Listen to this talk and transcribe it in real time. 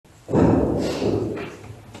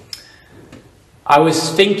I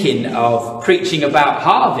was thinking of preaching about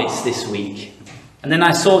harvest this week, and then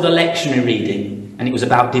I saw the lectionary reading, and it was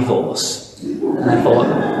about divorce. And I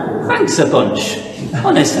thought, thanks a bunch,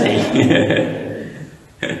 honestly.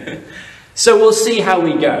 So we'll see how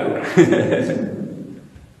we go.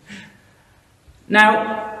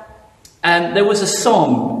 Now, there was a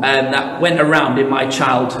song that went around in my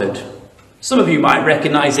childhood. Some of you might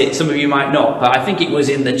recognise it, some of you might not, but I think it was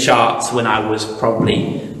in the charts when I was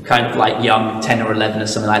probably kind of like young, 10 or 11 or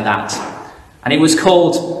something like that. And it was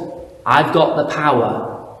called, I've Got the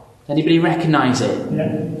Power. Anybody recognise it?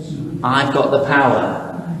 Yeah. I've Got the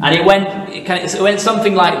Power. And it went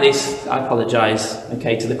something like this. I apologise,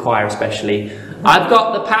 okay, to the choir especially. I've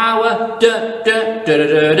got the power, duh, duh, duh,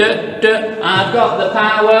 duh, duh, duh, I've got the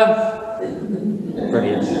power.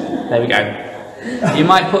 Brilliant. There we go. You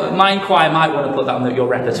might put, my choir might want to put that on your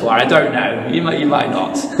repertoire. I don't know. You might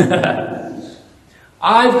not.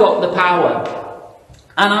 I've got the power.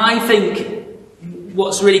 And I think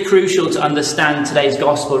what's really crucial to understand today's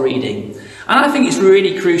gospel reading, and I think it's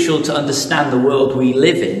really crucial to understand the world we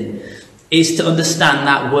live in, is to understand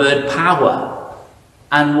that word power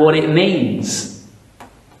and what it means.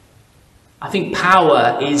 I think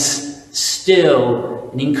power is still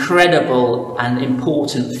an incredible and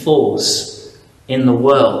important force in the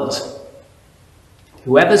world.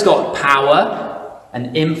 Whoever's got power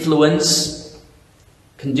and influence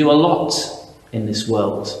can do a lot in this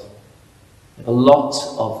world. They have a lot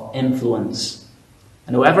of influence.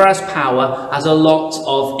 And whoever has power has a lot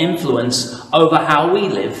of influence over how we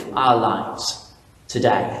live our lives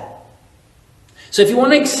today. So if you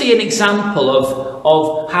want to see an example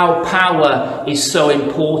of how power is so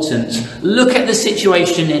important, look at the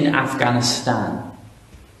situation in Afghanistan.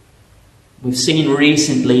 We've seen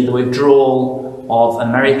recently the withdrawal of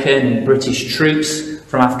American and British troops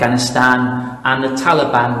from Afghanistan, and the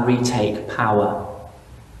Taliban retake power.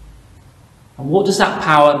 And what does that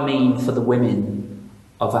power mean for the women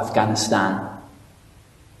of Afghanistan?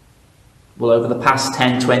 Well, over the past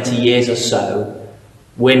 10, 20 years or so,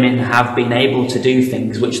 women have been able to do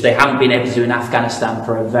things which they haven't been able to do in Afghanistan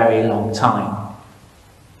for a very long time.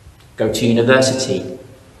 Go to university,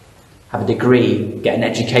 have a degree, get an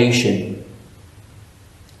education,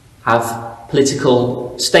 have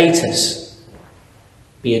political status,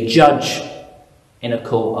 be a judge in a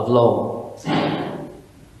court of law.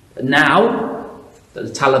 But now that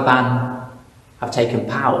the Taliban have taken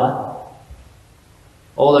power,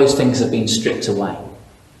 all those things have been stripped away.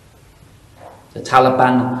 The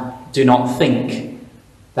Taliban do not think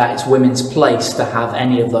that it's women's place to have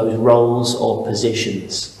any of those roles or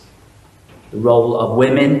positions. The role of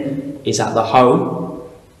women is at the home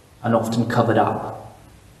and often covered up.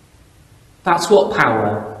 That's what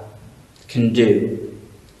power can do.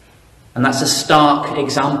 And that's a stark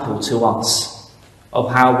example to us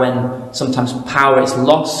of how when sometimes power is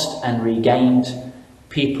lost and regained,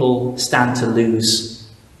 people stand to lose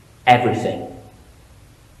everything.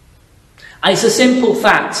 And it's a simple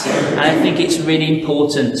fact, and I think it's really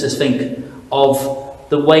important to think of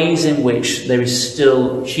the ways in which there is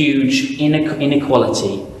still huge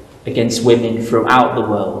inequality against women throughout the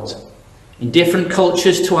world, in different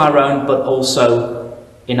cultures to our own, but also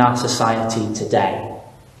in our society today.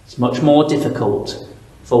 It's much more difficult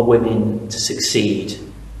for women to succeed,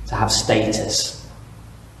 to have status.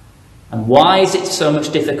 And why is it so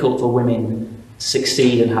much difficult for women to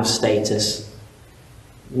succeed and have status?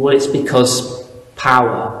 Well, it's because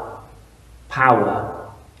power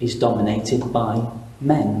is dominated by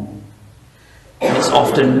men. And it's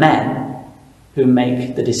often men who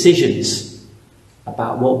make the decisions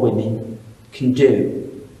about what women can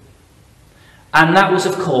do. And that was,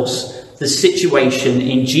 of course, the situation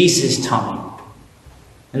in Jesus' time,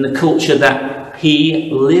 in the culture that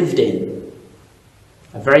he lived in.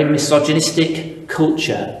 A very misogynistic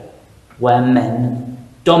culture where men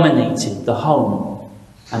dominated the home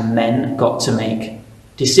and men got to make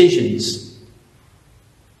decisions.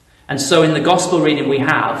 And so in the gospel reading we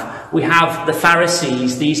have the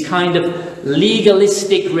Pharisees, these kind of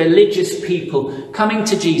legalistic religious people coming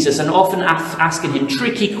to Jesus and often asking him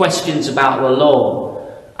tricky questions about the law.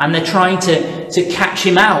 And they're trying to catch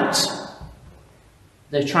him out.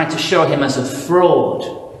 They're trying to show him as a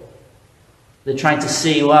fraud. They're trying to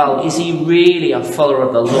see, well, is he really a follower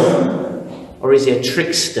of the law? Or is he a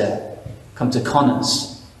trickster come to con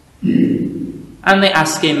us? And they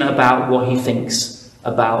ask him about what he thinks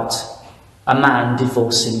about a man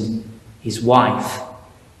divorcing his wife.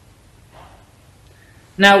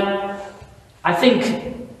 Now, I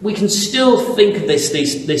think we can still think of this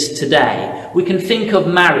today. We can think of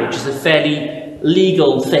marriage as a fairly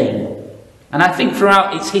legal thing. And I think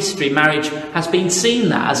throughout its history, marriage has been seen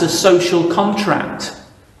that as a social contract,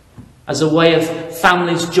 as a way of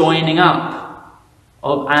families joining up.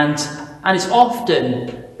 And it's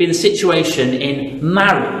often been the situation in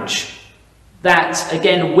marriage that,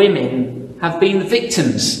 again, women have been the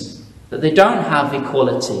victims, that they don't have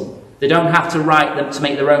equality. They don't have to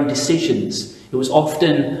make their own decisions. It was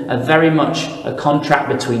often very much a contract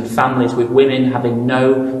between families, with women having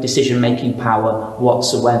no decision-making power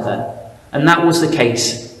whatsoever. And that was the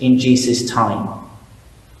case in Jesus' time.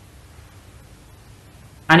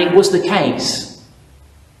 And it was the case,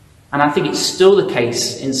 and I think it's still the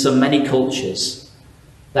case in many cultures,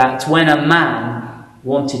 that when a man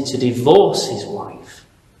wanted to divorce his wife,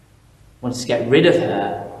 wanted to get rid of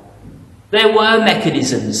her, there were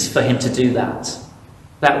mechanisms for him to do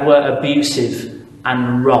that were abusive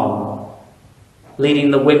and wrong,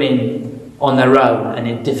 leaving the women on their own and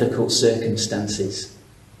in difficult circumstances.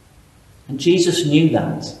 And Jesus knew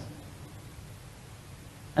that.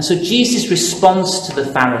 And so Jesus' response to the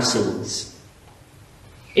Pharisees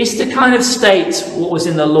is to kind of state what was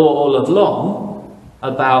in the law all along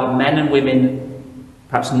about men and women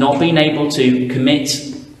perhaps not being able to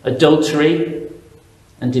commit adultery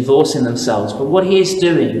and divorcing themselves. But what he is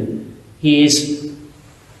doing, he is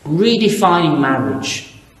redefining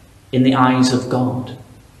marriage in the eyes of God.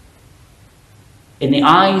 In the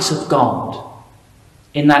eyes of God,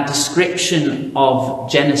 in that description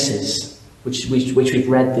of Genesis, which we've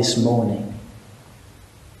read this morning,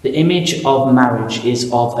 the image of marriage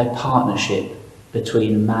is of a partnership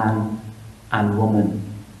between man and woman.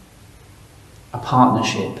 A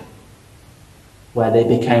partnership where they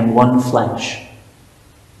became one flesh.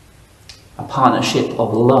 A partnership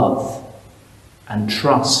of love and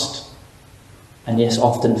trust, and yes,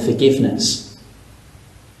 often forgiveness.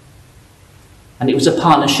 And it was a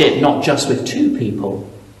partnership not just with two people,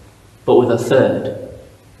 but with a third,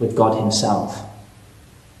 with God himself.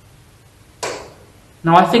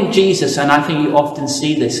 Now, I think Jesus, and I think you often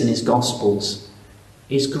see this in his Gospels,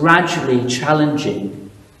 is gradually challenging,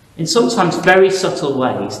 in sometimes very subtle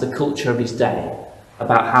ways, the culture of his day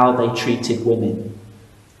about how they treated women.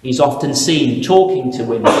 He's often seen talking to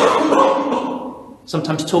women,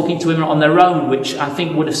 sometimes talking to women on their own, which I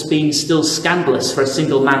think would have been still scandalous for a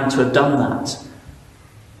single man to have done that.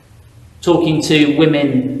 Talking to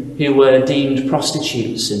women who were deemed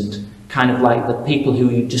prostitutes and kind of like the people who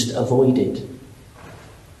you just avoided.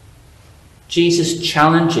 Jesus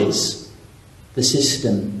challenges the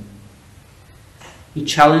system. He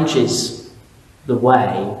challenges the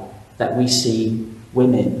way that we see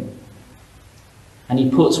women. And he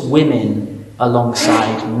puts women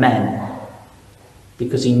alongside men,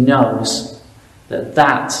 because he knows that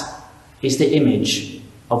that is the image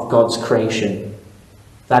of God's creation.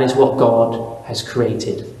 That is what God has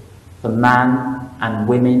created, for man and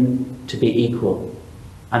women to be equal,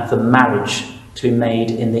 and for marriage to be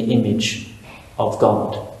made in the image of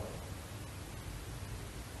God.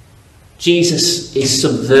 Jesus is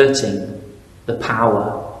subverting the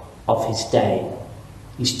power of his day.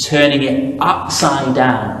 He's turning it upside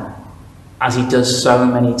down, as he does so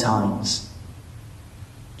many times.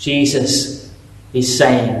 Jesus is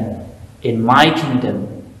saying, in my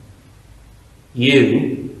kingdom,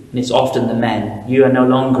 you, and it's often the men, you are no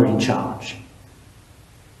longer in charge.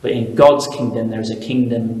 But in God's kingdom, there is a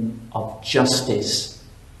kingdom of justice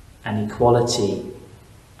and equality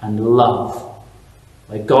and love,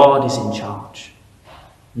 where God is in charge,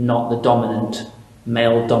 not the dominant,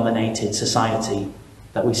 male-dominated society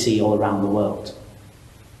that we see all around the world.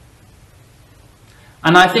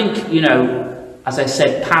 And I think, as I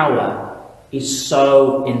said, power is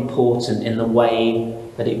so important in the way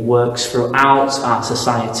that it works throughout our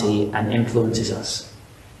society and influences us.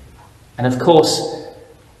 And of course,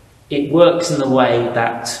 it works in the way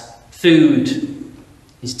that food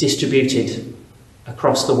is distributed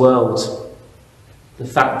across the world. The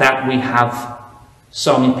fact that we have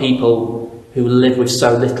so many people who live with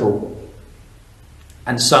so little,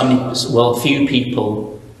 and few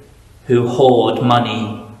people who hoard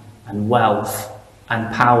money and wealth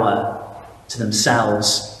and power to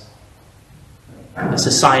themselves. A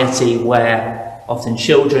society where often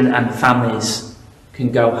children and families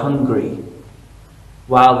can go hungry,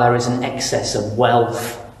 while there is an excess of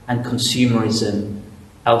wealth and consumerism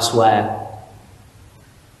elsewhere.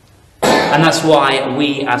 And that's why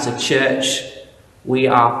we as a church, we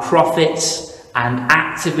are prophets and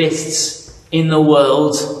activists in the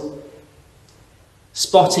world,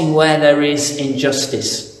 spotting where there is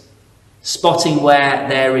injustice, spotting where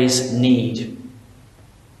there is need.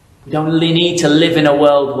 We don't need to live in a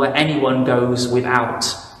world where anyone goes without,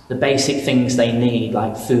 the basic things they need,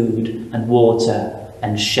 like food and water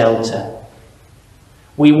and shelter.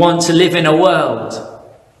 We want to live in a world,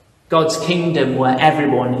 God's kingdom, where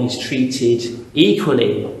everyone is treated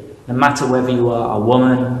equally, no matter whether you are a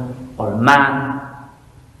woman or a man,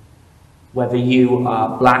 whether you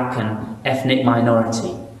are black and ethnic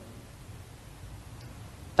minority.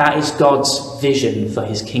 That is God's vision for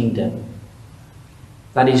his kingdom.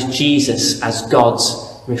 That is Jesus as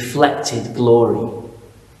God's reflected glory.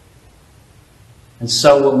 And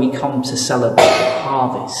so when we come to celebrate the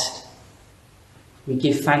harvest, we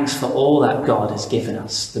give thanks for all that God has given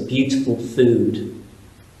us, the beautiful food,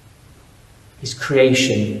 his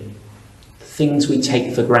creation, the things we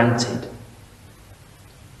take for granted.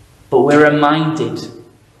 But we're reminded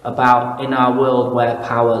about, in our world, where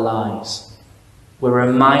power lies. We're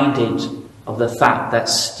reminded of the fact that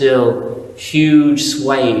still huge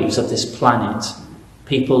swathes of this planet,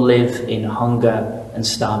 people live in hunger and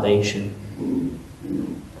starvation.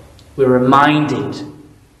 We're reminded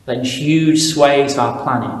that in huge swathes of our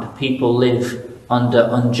planet, people live under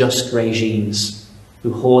unjust regimes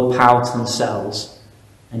who hoard power to themselves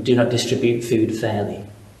and do not distribute food fairly.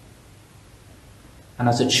 And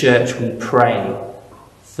as a church, we pray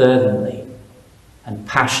fervently and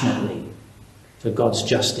passionately for God's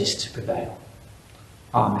justice to prevail.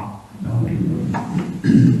 Amen.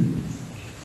 Amen.